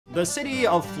The city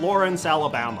of Florence,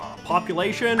 Alabama.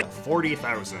 Population,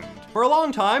 40,000. For a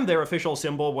long time, their official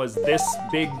symbol was this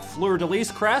big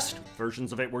fleur-de-lis crest.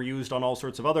 Versions of it were used on all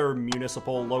sorts of other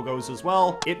municipal logos as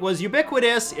well. It was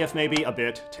ubiquitous, if maybe a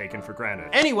bit taken for granted.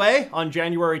 Anyway, on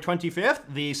January 25th,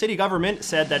 the city government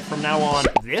said that from now on,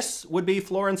 this would be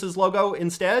Florence's logo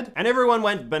instead, and everyone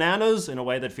went bananas in a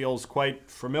way that feels quite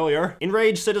familiar.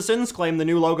 Enraged citizens claimed the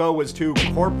new logo was too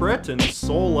corporate and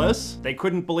soulless. They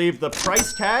couldn't believe the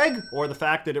price tag, or the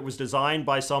fact that it was designed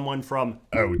by someone from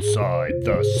outside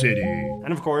the city.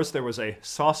 And of course, there was a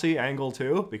saucy angle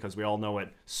too, because we all know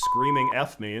what screaming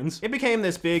F means. It became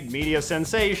this big media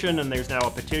sensation, and there's now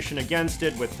a petition against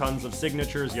it with tons of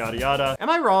signatures, yada yada. Am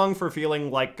I wrong for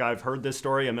feeling like I've heard this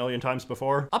story a million times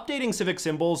before? Updating civic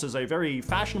symbols is a very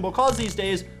fashionable cause these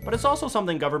days, but it's also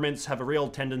something governments have a real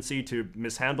tendency to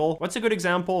mishandle. What's a good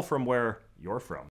example from where you're from?